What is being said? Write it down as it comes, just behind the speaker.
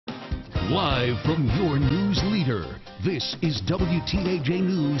Live from your news leader, this is WTAJ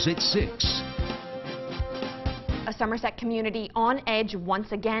News at 6. A Somerset community on edge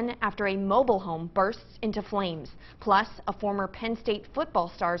once again after a mobile home bursts into flames. Plus, a former Penn State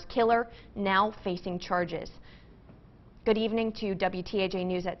football star's killer now facing charges. Good evening to WTAJ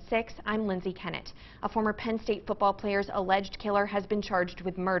News at 6. I'm Lindsay Kennett. A former Penn State football player's alleged killer has been charged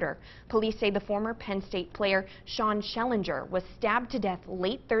with murder. Police say the former Penn State player, Sean Schellinger, was stabbed to death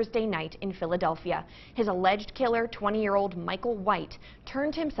late Thursday night in Philadelphia. His alleged killer, 20-year-old Michael White,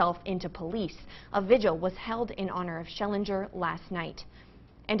 turned himself into police. A vigil was held in honor of Schellinger last night.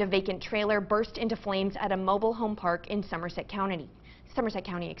 And a vacant trailer burst into flames at a mobile home park in Somerset County.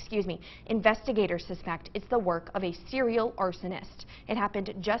 Investigators suspect it's the work of a serial arsonist. It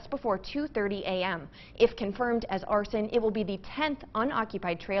happened just before 2:30 a.m. If confirmed as arson, it will be the 10th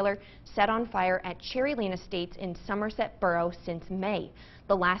unoccupied trailer set on fire at Cherry Lane Estates in Somerset Borough since May.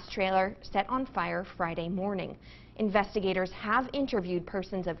 The last trailer set on fire Friday morning. Investigators have interviewed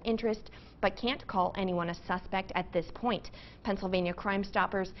persons of interest but can't call anyone a suspect at this point. Pennsylvania Crime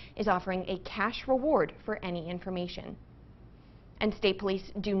Stoppers is offering a cash reward for any information. And state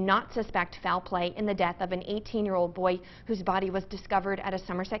police do not suspect foul play in the death of an 18-year-old boy whose body was discovered at a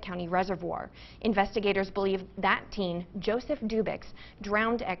Somerset County reservoir. Investigators believe that teen, Joseph Dubix,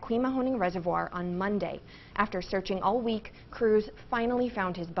 drowned at Quemahoning Reservoir on Monday. After searching all week, crews finally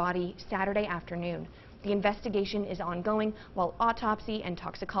found his body Saturday afternoon. The investigation is ongoing while autopsy and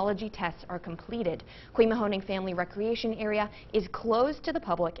toxicology tests are completed. Quemahoning Family Recreation Area is closed to the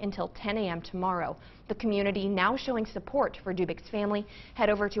public until 10 a.m. tomorrow. The community now showing support for Dubik's family. Head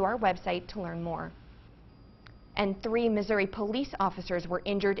over to our website to learn more. And 3 Missouri police officers were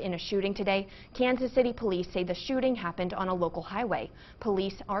injured in a shooting today. Kansas City police say the shooting happened on a local highway.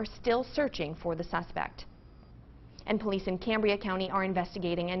 Police are still searching for the suspect. And police in Cambria County are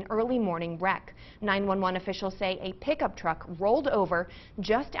investigating an early morning wreck. 911 officials say a pickup truck rolled over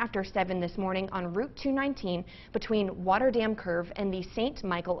just after 7 this morning on Route 219 between Water Dam Curve and the St.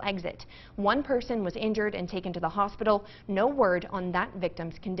 Michael exit. One person was injured and taken to the hospital. No word on that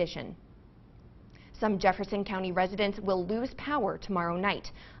victim's condition. Some Jefferson County residents will lose power tomorrow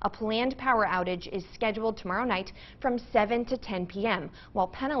night. A planned power outage is scheduled tomorrow night from 7 to 10 p.m. while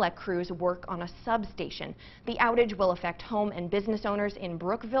Penelec crews work on a substation. The outage will affect home and business owners in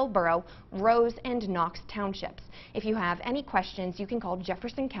Brookville Borough, Rose, and Knox townships. If you have any questions, you can call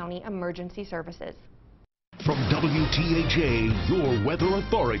Jefferson County Emergency Services. From WTAJ, your weather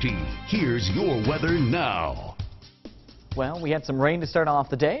authority, here's your weather now. Well, we had some rain to start off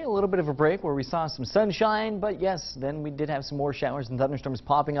the day, a little bit of a break where we saw some sunshine, but yes, then we did have some more showers and thunderstorms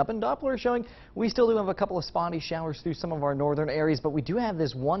popping up, and Doppler is showing we still do have a couple of spotty showers through some of our northern areas, but we do have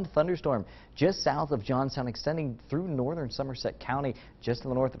this one thunderstorm just south of Johnstown extending through northern Somerset County, just to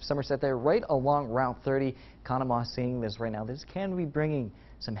the north of Somerset there, right along Route 30. Conemaugh seeing this right now. This can be bringing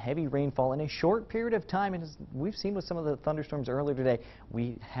some heavy rainfall in a short period of time, and as we've seen with some of the thunderstorms earlier today,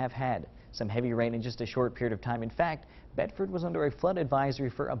 we have had some heavy rain in just a short period of time. In fact, Bedford was under a flood advisory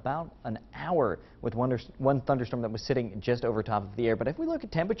for about an hour with one thunderstorm that was sitting just over top of the air. But if we look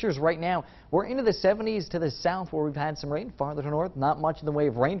at temperatures right now, we're into the 70s to the south where we've had some rain. Farther to north, not much in the way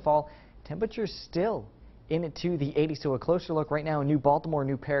of rainfall. Temperatures still into the 80s. So a closer look right now in New Baltimore,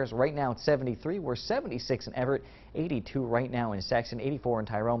 New Paris, right now it's 73. We're 76 in Everett, 82 right now in Saxon, 84 in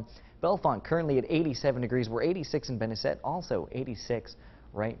Tyrone. Bellefonte currently at 87 degrees. We're 86 in Benesset, also 86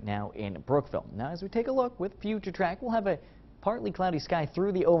 right now in Brookville. Now, as we take a look with future track, we'll have a partly cloudy sky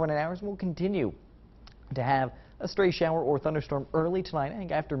through the overnight hours, and we'll continue to have a stray shower or thunderstorm early tonight. I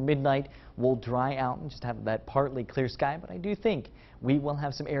think after midnight we'll dry out and just have that partly clear sky, but I do think we will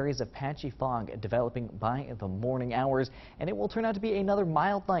have some areas of patchy fog developing by the morning hours, and it will turn out to be another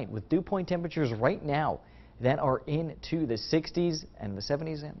mild night with dew point temperatures right now that are into the 60s and the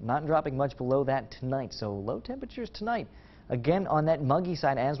 70s, and not dropping much below that tonight. So low temperatures tonight. Again, on that muggy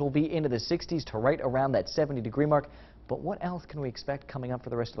side, as we'll be into the 60s to right around that 70-degree mark. But what else can we expect coming up for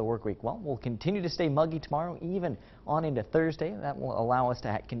the rest of the work week? Well, we'll continue to stay muggy tomorrow, even on into Thursday. That will allow us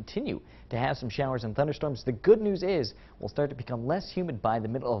to continue to have some showers and thunderstorms. The good news is we'll start to become less humid by the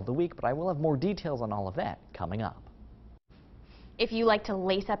middle of the week, but I will have more details on all of that coming up. If you like to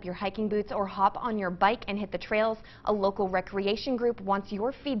lace up your hiking boots or hop on your bike and hit the trails, a local recreation group wants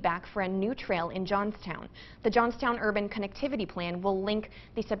your feedback for a new trail in Johnstown. The Johnstown Urban Connectivity Plan will link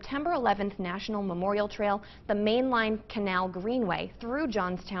the September 11th National Memorial Trail, the Mainline Canal Greenway, through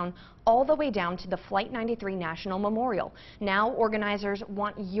Johnstown all the way down to the Flight 93 National Memorial. Now organizers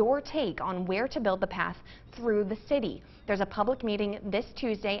want your take on where to build the path through the city. There's a public meeting this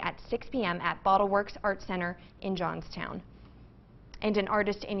Tuesday at 6 p.m. at Bottleworks Art Center in Johnstown. And an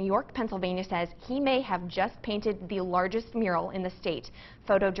artist in York, Pennsylvania says he may have just painted the largest mural in the state.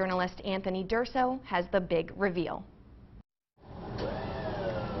 Photojournalist Anthony Durso has the big reveal.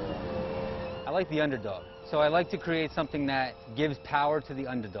 I like the underdog. So I like to create something that gives power to the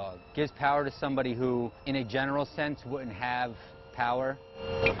underdog, gives power to somebody who, in a general sense, wouldn't have power.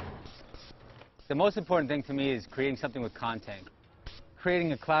 The most important thing to me is creating something with content,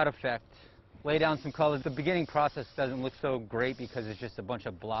 creating a cloud effect, lay down some colors. The beginning process doesn't look so great because it's just a bunch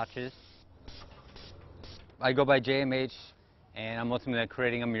of blotches. I go by JMH, and I'm ultimately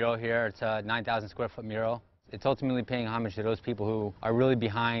creating a mural here. It's a 9,000 square foot mural. It's ultimately paying homage to those people who are really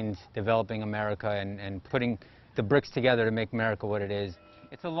behind developing America and putting the bricks together to make America what it is.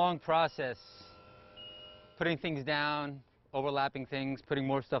 It's a long process, putting things down, overlapping things, putting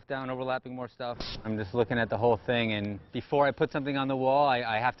more stuff down, overlapping more stuff. I'm just looking at the whole thing, and before I put something on the wall,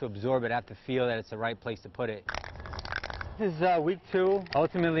 I have to absorb it, I have to feel that it's the right place to put it. This is week 2.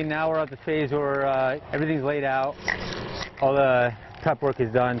 Ultimately, now we're at the phase where everything's laid out. All the prep work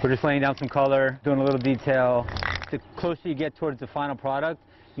is done. We're just laying down some color, doing a little detail. The closer you get towards the final product,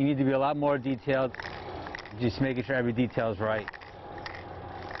 you need to be a lot more detailed, just making sure every detail is right.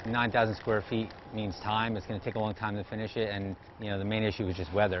 9,000 square feet means time. It's going to take a long time to finish it, and the main issue is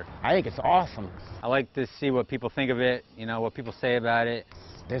just weather. I think it's awesome. I like to see what people think of it, what people say about it.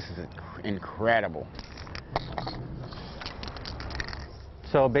 This is incredible.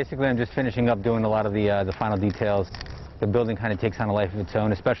 So basically I'm just finishing up doing a lot of the final details. The building kind of takes on a life of its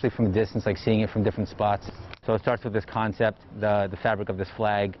own, especially from a distance, like seeing it from different spots. So it starts with this concept, the fabric of this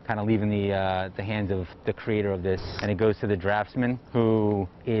flag, kind of leaving the hands of the creator of this, and it goes to the draftsman, who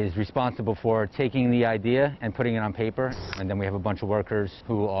is responsible for taking the idea and putting it on paper. And then we have a bunch of workers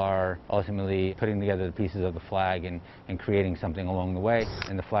who are ultimately putting together the pieces of the flag and creating something along the way.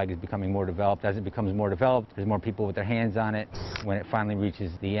 And the flag is becoming more developed. As it becomes more developed, there's more people with their hands on it. When it finally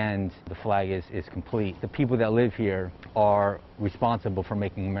reaches the end, the flag is complete. The people that live here are responsible for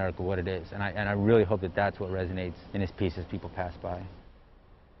making America what it is, and I really hope that that's what resonates in this piece as people pass by.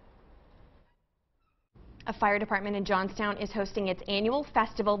 A fire department in Johnstown is hosting its annual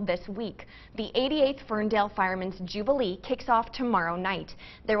festival this week. The 88th Ferndale Firemen's Jubilee kicks off tomorrow night.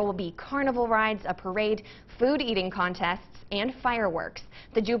 There will be carnival rides, a parade, food eating contests, and fireworks.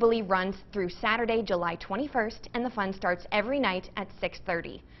 The Jubilee runs through Saturday, July 21st, and the fun starts every night at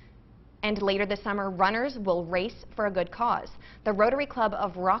 6:30. And later this summer, runners will race for a good cause. The Rotary Club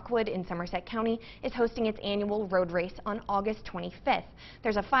of Rockwood in Somerset County is hosting its annual road race on August 25th.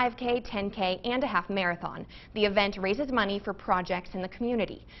 There's a 5K, 10K, and a half marathon. The event raises money for projects in the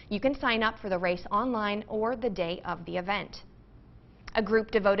community. You can sign up for the race online or the day of the event. A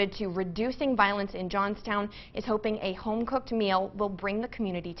group devoted to reducing violence in Johnstown is hoping a home-cooked meal will bring the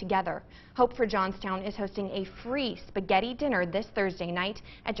community together. Hope for Johnstown is hosting a free spaghetti dinner this Thursday night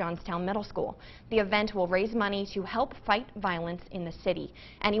at Johnstown Middle School. The event will raise money to help fight violence in the city.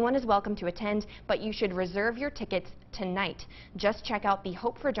 Anyone is welcome to attend, but you should reserve your tickets tonight. Just check out the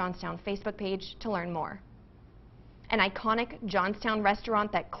Hope for Johnstown Facebook page to learn more. An iconic Johnstown restaurant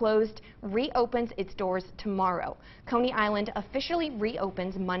that closed reopens its doors tomorrow. Coney Island officially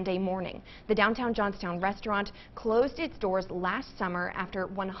reopens Monday morning. The downtown Johnstown restaurant closed its doors last summer after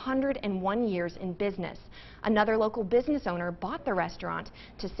 101 years in business. Another local business owner bought the restaurant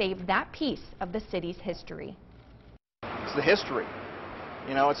to save that piece of the city's history. It's the history.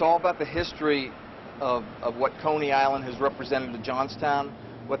 It's all about the history of what Coney Island has represented to Johnstown,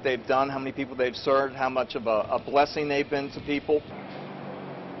 what they've done, how many people they've served, how much of a blessing they've been to people.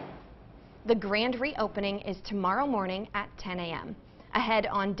 The grand reopening is tomorrow morning at 10 a.m. Ahead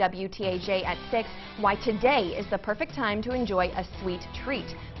on WTAJ at 6, why today is the perfect time to enjoy a sweet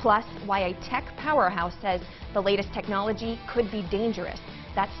treat. Plus, why a tech powerhouse says the latest technology could be dangerous.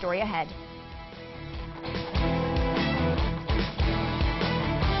 That story ahead.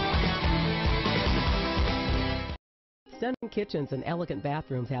 Stunning kitchens and elegant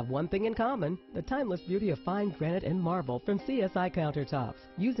bathrooms have one thing in common: the timeless beauty of fine granite and marble from CSI countertops,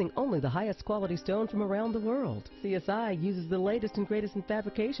 using only the highest quality stone from around the world. CSI uses the latest and greatest in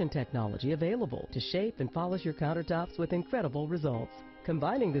fabrication technology available to shape and polish your countertops with incredible results.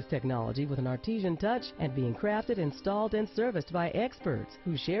 Combining this technology with an artisan touch and being crafted, installed, and serviced by experts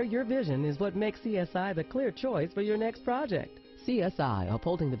who share your vision is what makes CSI the clear choice for your next project. CSI,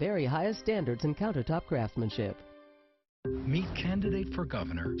 upholding the very highest standards in countertop craftsmanship. Meet candidate for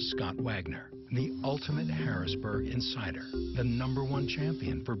governor Scott Wagner. the ultimate Harrisburg insider, the #1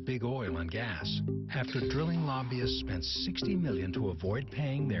 champion for big oil and gas. After drilling lobbyists spent $60 million to avoid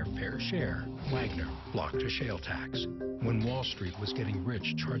paying their fair share, Wagner blocked a shale tax. When Wall Street was getting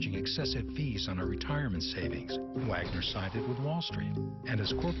rich charging excessive fees on our retirement savings, Wagner sided with Wall Street. And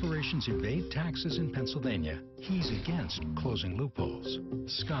as corporations evade taxes in Pennsylvania, he's against closing loopholes.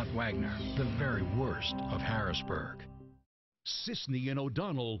 Scott Wagner, the very worst of Harrisburg. Sisney and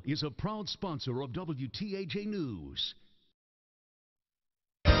O'Donnell is a proud sponsor of WTAJ News.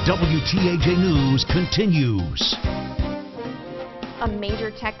 WTAJ News continues. A major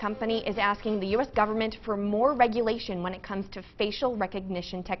tech company is asking the U.S. government for more regulation when it comes to facial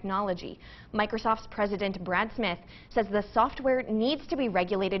recognition technology. Microsoft's president, Brad Smith, says the software needs to be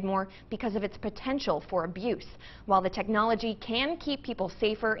regulated more because of its potential for abuse. While the technology can keep people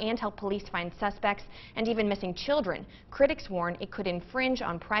safer and help police find suspects and even missing children, critics warn it could infringe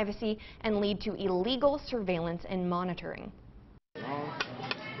on privacy and lead to illegal surveillance and monitoring.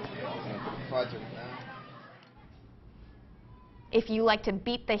 If you like to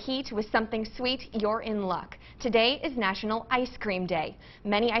beat the heat with something sweet, you're in luck. Today is National Ice Cream Day.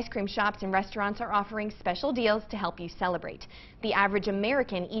 Many ice cream shops and restaurants are offering special deals to help you celebrate. The average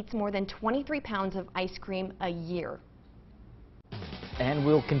American eats more than 23 pounds of ice cream a year. And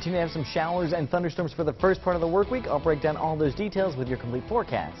we'll continue to have some showers and thunderstorms for the first part of the work week. I'll break down all those details with your complete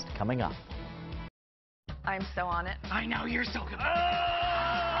forecast coming up. I'm so on it. I know, you're so good.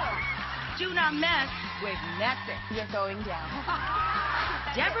 Do not mess with Messing. You're going down.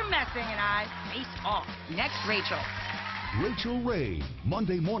 Deborah Messing and I face off. Next, Rachel. Rachel Ray,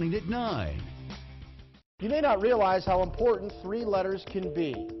 Monday morning at 9. You may not realize how important 3 letters can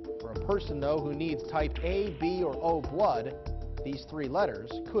be. For a person, though, who needs type A, B, or O blood, these 3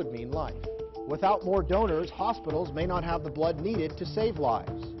 letters could mean life. Without more donors, hospitals may not have the blood needed to save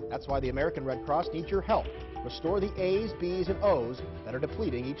lives. That's why the American Red Cross needs your help. Restore the A's, B's, and O's that are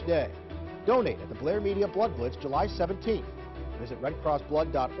depleting each day. Donate at the Blair Media Blood Blitz July 17th. Visit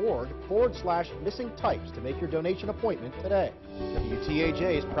redcrossblood.org/missing types to make your donation appointment today.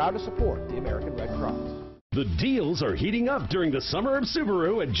 WTAJ is proud to support the American Red Cross. The deals are heating up during the Summer of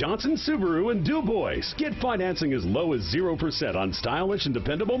Subaru at Johnson Subaru and Du Bois. Get financing as low as 0% on stylish and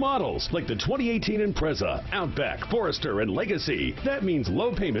dependable models like the 2018 Impreza, Outback, Forester, and Legacy. That means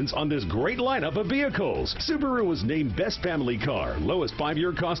low payments on this great lineup of vehicles. Subaru was named Best Family Car, lowest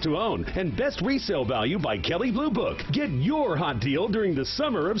 5-year cost to own, and Best Resale Value by Kelley Blue Book. Get your hot deal during the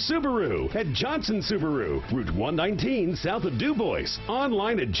Summer of Subaru at Johnson Subaru, Route 119 south of Du Bois.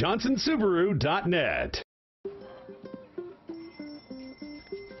 Online at johnsonsubaru.net.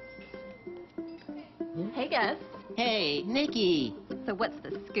 Hey, Gus. Hey, Nikki. So what's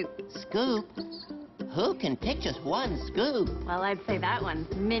the scoop? Scoop? Who can pick just one scoop? Well, I'd say that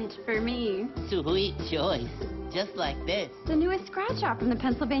one's mint for me. Sweet choice. Just like this. The newest scratch-off from the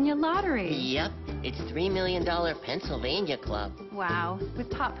Pennsylvania Lottery. Yep. It's $3 million Pennsylvania Club. Wow.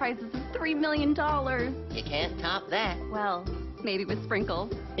 With top prizes of $3 million. You can't top that. Well, maybe with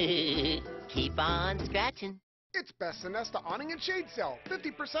sprinkles. Keep on scratching. It's Best Sonesta Awning and Shade Sale.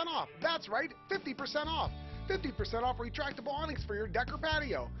 50% off. That's right, 50% off. 50% off retractable awnings for your deck or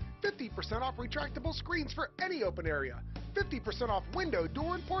patio. 50% off retractable screens for any open area. 50% off window,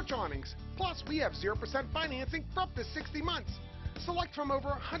 door, and porch awnings. Plus, we have 0% financing for up to 60 months. Select from over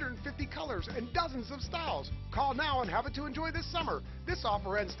 150 colors and dozens of styles. Call now and have it to enjoy this summer. This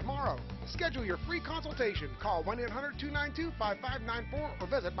offer ends tomorrow. Schedule your free consultation. Call 1-800-292-5594 or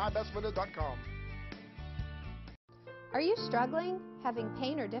visit mybestwindow.com. Are you struggling, having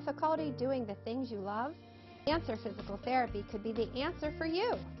pain or difficulty doing the things you love? Answer Physical Therapy could be the answer for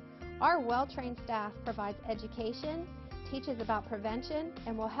you. Our well-trained staff provides education, teaches about prevention,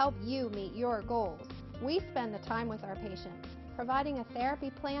 and will help you meet your goals. We spend the time with our patients, providing a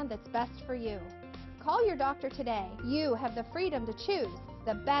therapy plan that's best for you. Call your doctor today. You have the freedom to choose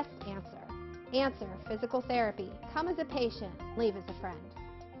the best answer. Answer Physical Therapy. Come as a patient, leave as a friend.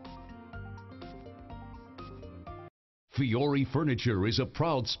 Fiore Furniture is a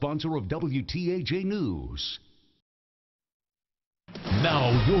proud sponsor of WTAJ News. Now,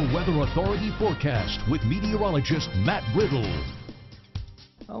 your Weather Authority forecast with meteorologist Matt Riddle.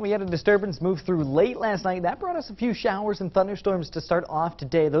 Well, we had a disturbance move through late last night. That brought us a few showers and thunderstorms to start off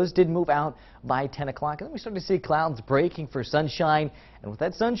today. Those did move out by 10 o'clock. And then we started to see clouds breaking for sunshine. And with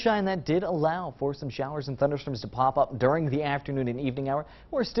that sunshine, that did allow for some showers and thunderstorms to pop up during the afternoon and evening hour.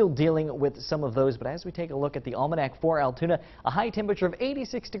 We're still dealing with some of those. But as we take a look at the almanac for Altoona, a high temperature of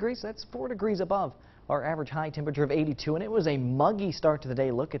 86 degrees. That's 4 degrees above Our average high temperature of 82, and it was a muggy start to the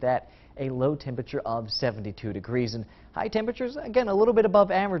day. Look at that, a low temperature of 72 degrees. And high temperatures, again, a little bit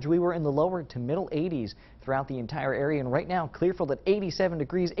above average. We were in the lower to middle 80s throughout the entire area. And right now, Clearfield at 87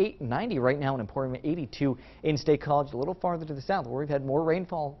 degrees, 90 right now in Emporium, 82 in State College. A little farther to the south where we've had more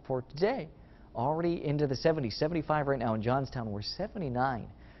rainfall for today. Already into the 70s, 75 right now in Johnstown. We're 79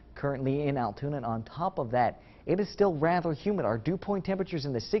 currently in Altoona. And on top of that, it is still rather humid. Our dew point temperatures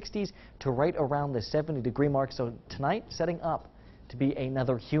in the 60s to right around the 70-degree mark. So tonight, setting up to be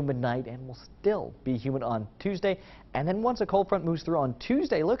another humid night, and will still be humid on Tuesday. And then once a cold front moves through on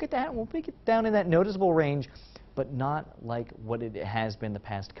Tuesday, look at that, we'll be down in that noticeable range, but not like what it has been the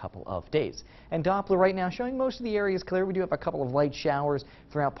past couple of days. And Doppler right now showing most of the area is clear. We do have a couple of light showers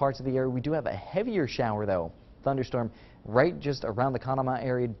throughout parts of the area. We do have a heavier shower, though, thunderstorm right just around the Conemaugh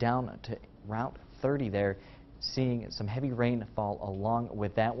area down to Route 30 there. Seeing some heavy rainfall along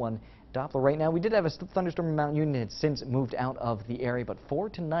with that one. Doppler right now, we did have a thunderstorm in Mount Union. It's since moved out of the area, but for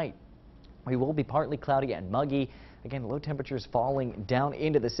tonight, we will be partly cloudy and muggy. Again, low temperatures falling down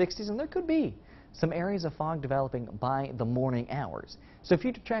into the 60s, and there could be some areas of fog developing by the morning hours. So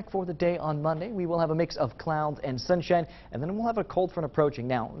future track for the day on Monday, we will have a mix of clouds and sunshine, and then we'll have a cold front approaching.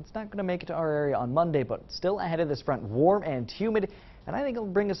 Now, it's not going to make it to our area on Monday, but still ahead of this front, warm and humid. And I think it'll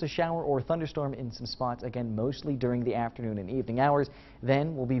bring us a shower or thunderstorm in some spots, again, mostly during the afternoon and evening hours.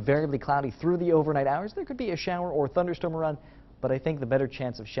 Then we'll be variably cloudy through the overnight hours. There could be a shower or thunderstorm around, but I think the better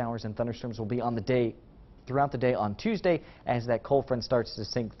chance of showers and thunderstorms will be on the day, throughout the day on Tuesday, as that cold front starts to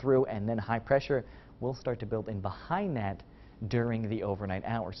sink through, and then high pressure will start to build in behind that during the overnight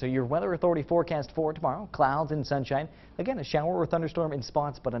hours. So your Weather Authority forecast for tomorrow, clouds and sunshine. Again, a shower or thunderstorm in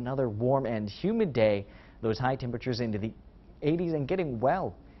spots, but another warm and humid day. Those high temperatures into the 80s and getting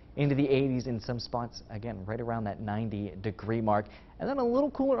well into the 80s in some spots, again, right around that 90-degree mark. And then a little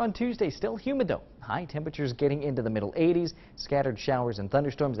cooler on Tuesday, still humid though. High temperatures getting into the middle 80s, scattered showers and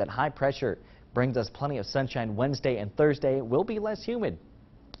thunderstorms. That high pressure brings us plenty of sunshine Wednesday and Thursday. It will be less humid.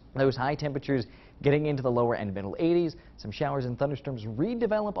 Those high temperatures getting into the lower and middle 80s. Some showers and thunderstorms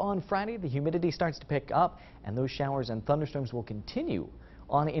redevelop on Friday. The humidity starts to pick up, and those showers and thunderstorms will continue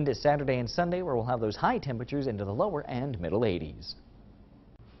on into Saturday and Sunday, where we'll have those high temperatures into the lower and middle 80s.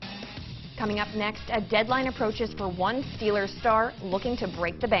 Coming up next, a deadline approaches for one Steelers star looking to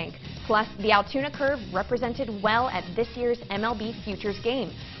break the bank. Plus, the Altoona Curve represented well at this year's MLB Futures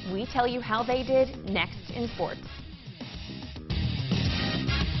game. We tell you how they did next in sports.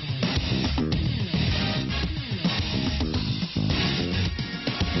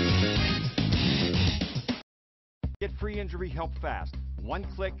 Get free injury help fast. One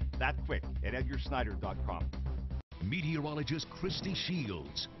click, that quick at EdgarSnyder.com. Meteorologist Christy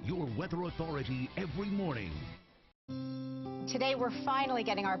Shields, your weather authority every morning. Today we're finally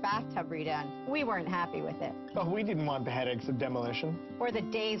getting our bathtub redone. We weren't happy with it. Oh, we didn't want the headaches of demolition. Or the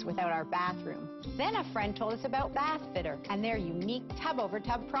days without our bathroom. Then a friend told us about Bath Fitter and their unique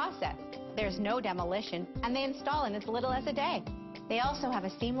tub-over-tub process. There's no demolition, and they install in as little as a day. They also have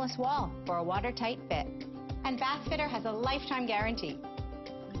a seamless wall for a watertight fit. And Bath Fitter has a lifetime guarantee.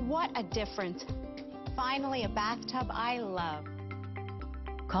 What a difference. Finally, a bathtub I love.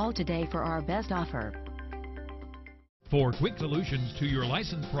 Call today for our best offer. For quick solutions to your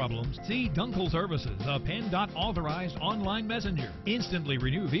license problems, see Dunkel Services, a PennDOT authorized online messenger. Instantly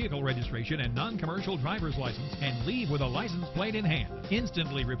renew vehicle registration and non-commercial driver's license and leave with a license plate in hand.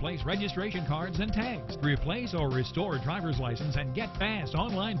 Instantly replace registration cards and tags. Replace or restore driver's license and get fast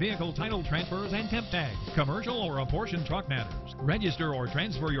online vehicle title transfers and temp tags. Commercial or apportioned truck matters. Register or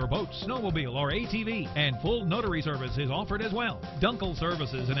transfer your boat, snowmobile, or ATV. And full notary service is offered as well. Dunkel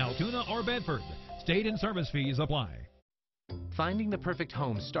Services in Altoona or Bedford. State and service fees apply. Finding the perfect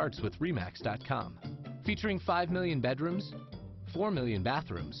home starts with RE/MAX.com. Featuring 5 million bedrooms, 4 million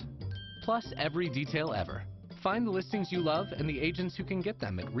bathrooms, plus every detail ever. Find the listings you love and the agents who can get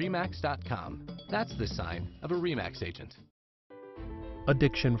them at RE/MAX.com. That's the sign of a RE/MAX agent.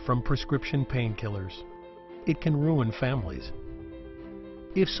 Addiction from prescription painkillers. It can ruin families.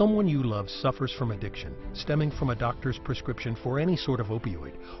 If someone you love suffers from addiction, stemming from a doctor's prescription for any sort of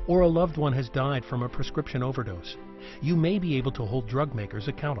opioid, or a loved one has died from a prescription overdose, you may be able to hold drug makers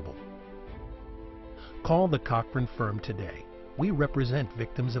accountable. Call the Cochran firm today. We represent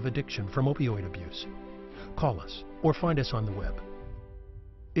victims of addiction from opioid abuse. Call us or find us on the web.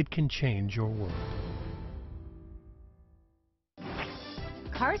 It can change your world.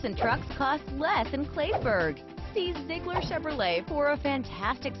 Cars and trucks cost less in Claysburg. See Ziegler Chevrolet for a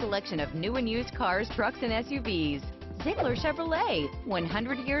fantastic selection of new and used cars, trucks, and SUVs. Ziegler Chevrolet,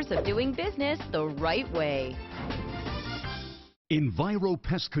 100 years of doing business the right way. Enviro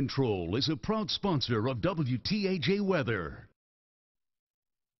Pest Control is a proud sponsor of WTAJ Weather.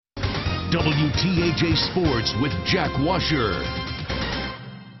 WTAJ Sports with Jack Washer.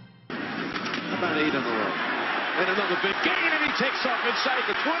 About 8 in a row. And another big gain, and he takes off inside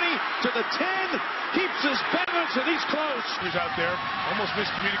the 20 to the 10, keeps his balance, and he's close. He's out there, almost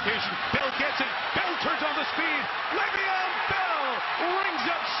miscommunication. Bell gets it. Bell turns on the speed. Le'Veon Bell rings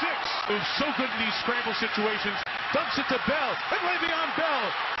up 6. Moves so good in these scramble situations. Dumps it to Bell, and Le'Veon Bell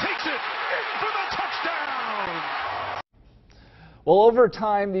takes it in for the touchdown. Well, over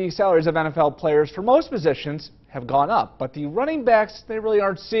time, the salaries of NFL players for most positions have gone up, but the running backs, they really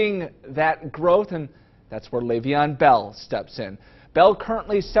aren't seeing that growth, and that's where Le'Veon Bell steps in. Bell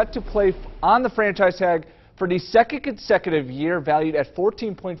currently set to play on the franchise tag for the second consecutive year, valued at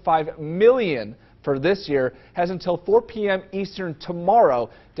 $14.5 million for this year, has until 4 p.m. Eastern tomorrow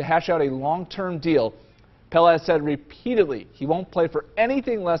to hash out a long-term deal. Bell has said repeatedly he won't play for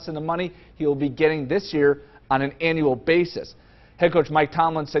anything less than the money he will be getting this year on an annual basis. Head coach Mike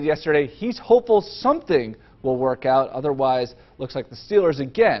Tomlin said yesterday he's hopeful something will work out. Otherwise, looks like the Steelers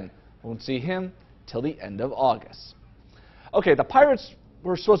again won't see him till the end of August. Okay, the Pirates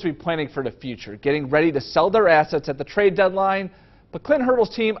were supposed to be planning for the future, getting ready to sell their assets at the trade deadline, but Clint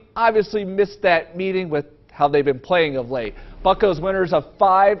Hurdle's team obviously missed that meeting with how they've been playing of late. Buccos winners of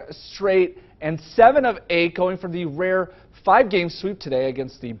 5 straight and 7 of 8, going for the rare 5-game sweep today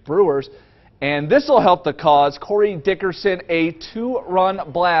against the Brewers. And this will help the cause. Corey Dickerson, a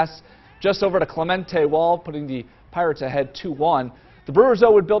 2-run blast just over to Clemente Wall, putting the Pirates ahead 2-1. The Brewers,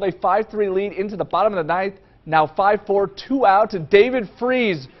 though, would build a 5-3 lead into the bottom of the ninth. Now 5-4, 2 out, and David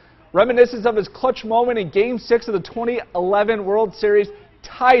Freese, reminiscent of his clutch moment in Game 6 of the 2011 World Series,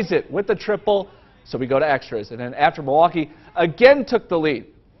 ties it with the triple. So we go to extras. And then after Milwaukee again took the lead,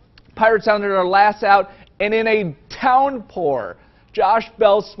 Pirates sounded their last out, and in a downpour, Josh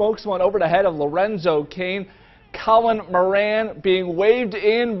Bell smokes one over the head of Lorenzo Cain. Colin Moran being waved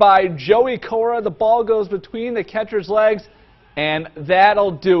in by Joey Cora. The ball goes between the catcher's legs, and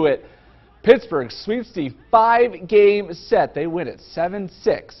that'll do it. Pittsburgh sweeps the 5-game set. They win it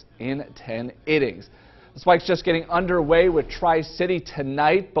 7-6 in 10 innings. The Spikes just getting underway with Tri-City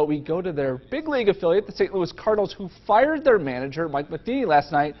tonight, but we go to their big league affiliate, the St. Louis Cardinals, who fired their manager, Mike Matheny,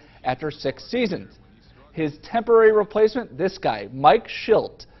 last night after 6 seasons. His temporary replacement, this guy, Mike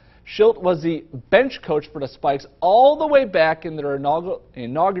Schilt. Schilt was the bench coach for the Spikes all the way back in their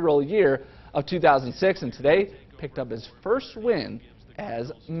inaugural year of 2006, and today picked up his first win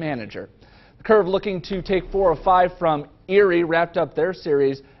as manager. The Curve looking to take 4 of 5 from Erie, wrapped up their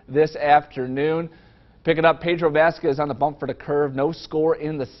series this afternoon. Picking up Pedro Vasquez on the bump for the Curve. No score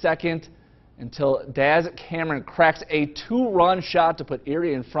in the second until Daz Cameron cracks a 2-run shot to put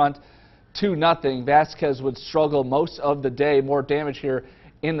Erie in front 2-0. Vasquez would struggle most of the day. More damage here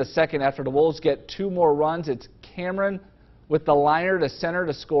in the second after the Wolves get 2 more runs. It's Cameron with the liner to center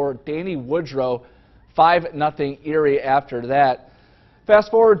to score. Danny Woodrow, 5-0 Erie after that. Fast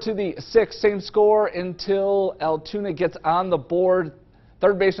forward to the 6th, same score until Altoona gets on the board.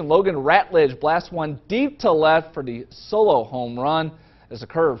 Third baseman Logan Ratledge blasts one deep to left for the solo home run as the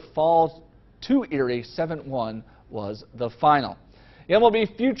Curve falls to Erie. 7-1 was the final. The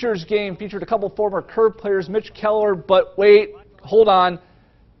MLB Futures game featured a couple former Curve players, Mitch Keller, but wait, hold on.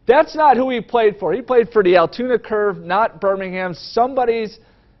 That's not who he played for. He played for the Altoona Curve, not Birmingham. Somebody's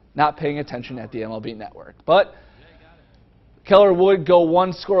not paying attention at the MLB Network. But Keller would go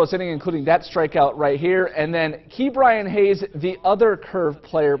 1 scoreless inning, including that strikeout right here. And then Ke'Bryan Hayes, the other Curve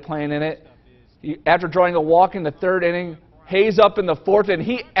player playing in it, after drawing a walk in the 3rd inning, Hayes up in the 4th, and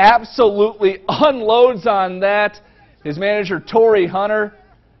he absolutely unloads on that. His manager, Torrey Hunter,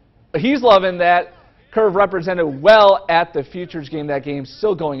 he's loving that. Curve represented well at the Futures game. That game's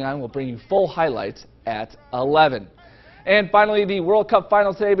still going on. We'll bring you full highlights at 11. And finally, the World Cup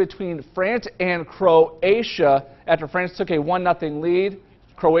final today between France and Croatia. After France took a 1-0 lead,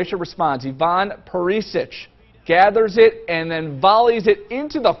 Croatia responds. Ivan Perisic gathers it and then volleys it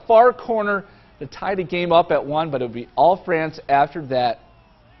into the far corner to tie the game up at 1, but it'll be all France after that.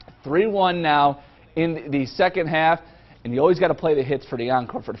 3-1 now in the second half, and you always got to play the hits for the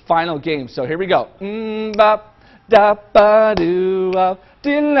encore for the final game. So here we go.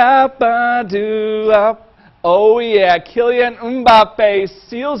 Oh yeah, Kylian Mbappe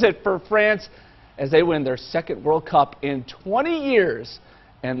seals it for France as they win their 2nd World Cup in 20 years,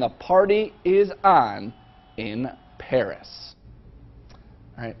 and the party is on in Paris.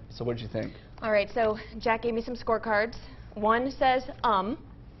 All right, so what did you think? All right, so Jack gave me some scorecards. One says,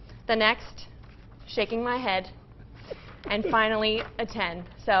 the next, shaking my head, And finally, a 10.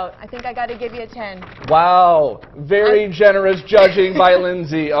 So I think I got to give you a 10. Wow. Very generous judging by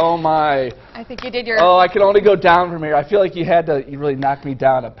Lindsay. Oh, my. I think you did your... Oh, I can only go down from here. I feel like you really knocked me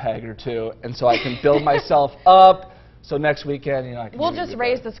down a peg or two, and so I can build myself up. So next weekend, you know, I can we'll just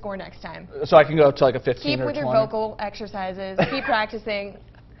raise the score next time. So I can go up to like a 15 Keep or 20. with your vocal exercises. Keep practicing.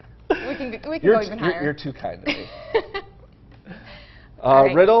 We can go even higher. You're too kind to me.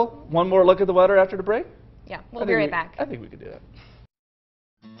 Right. Riddle, one more look at the weather after the break? Yeah, we'll be right back. I think we could do that.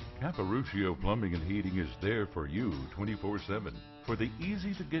 Caparuccio Plumbing and Heating is there for you 24/7. For the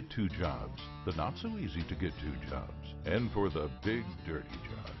easy-to-get-to jobs, the not-so-easy-to-get-to jobs, and for the big, dirty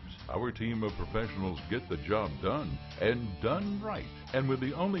jobs. Our team of professionals get the job done, and done right. And with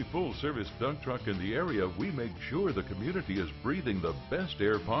the only full-service dump truck in the area, we make sure the community is breathing the best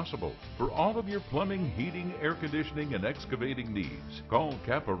air possible. For all of your plumbing, heating, air conditioning, and excavating needs, call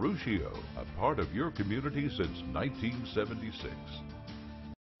Caparuccio, a part of your community since 1976.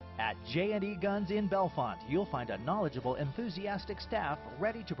 At J&E Guns in Bellefonte, you'll find a knowledgeable, enthusiastic staff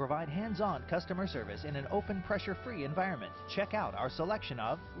ready to provide hands-on customer service in an open, pressure-free environment. Check out our selection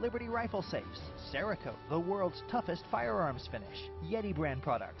of Liberty rifle safes, Cerakote, the world's toughest firearms finish, Yeti brand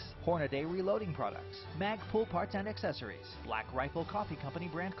products, Hornaday reloading products, Magpul parts and accessories, Black Rifle Coffee Company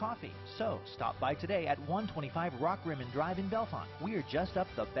brand coffee. So, stop by today at 125 Rock Rimmon Drive in Bellefonte. We're just up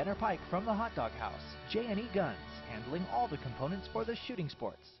the Benner Pike from the Hot Dog House. J&E Guns, handling all the components for the shooting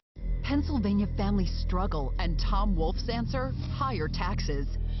sports. Pennsylvania families struggle, and Tom Wolf's answer? Higher taxes.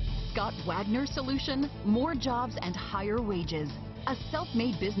 Scott Wagner's solution? More jobs and higher wages. A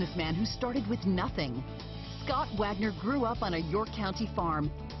self-made businessman who started with nothing. Scott Wagner grew up on a York County farm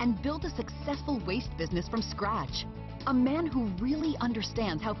and built a successful waste business from scratch. A man who really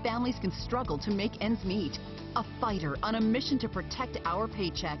understands how families can struggle to make ends meet. A fighter on a mission to protect our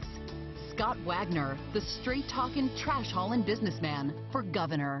paychecks. Scott Wagner, the straight-talking, trash-hauling businessman for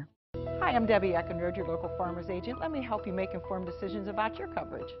governor. Hi, I'm Debbie Eckenrode, your local farmer's agent. Let me help you make informed decisions about your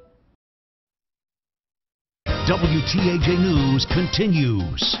coverage. WTAJ News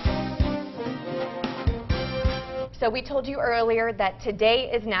continues. So we told you earlier that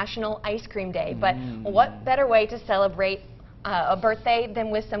today is National Ice Cream Day, but what better way to celebrate a birthday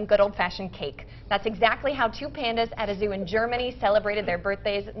than with some good old-fashioned cake. That's exactly how two pandas at a zoo in Germany celebrated their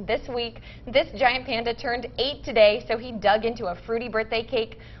birthdays this week. This giant panda turned 8 today, so he dug into a fruity birthday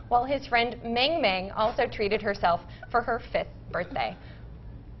cake, while his friend Meng Meng also treated herself for her 5th birthday.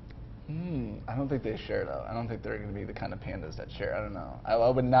 I don't think they share, though. I don't think they're going to be the kind of pandas that share. I don't know. I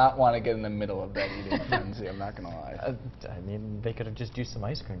would not want to get in the middle of that eating frenzy. I'm not going to lie. I mean, they could have just used some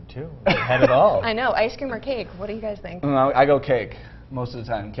ice cream, too. They had it all. I know. Ice cream or cake? What do you guys think? No, I go cake. Most of the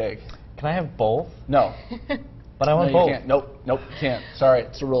time, cake. Can I have both? No. But I want no, both. You can't. Nope, you can't. Sorry,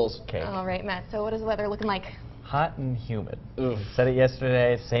 it's the rules. Cake. All right, Matt. So what is the weather looking like? Hot and humid. Said it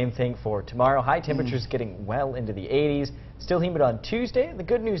yesterday, same thing for tomorrow. High temperatures getting well into the 80s. Still humid on Tuesday. The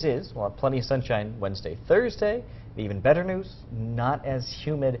good news is we'll have plenty of sunshine Wednesday, Thursday. The even better news, not as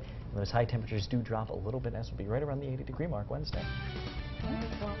humid. And those high temperatures do drop a little bit, as we'll be right around the 80-degree mark Wednesday. All right,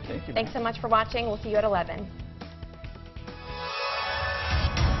 well, thank you. Thanks so much for watching. We'll see you at 11.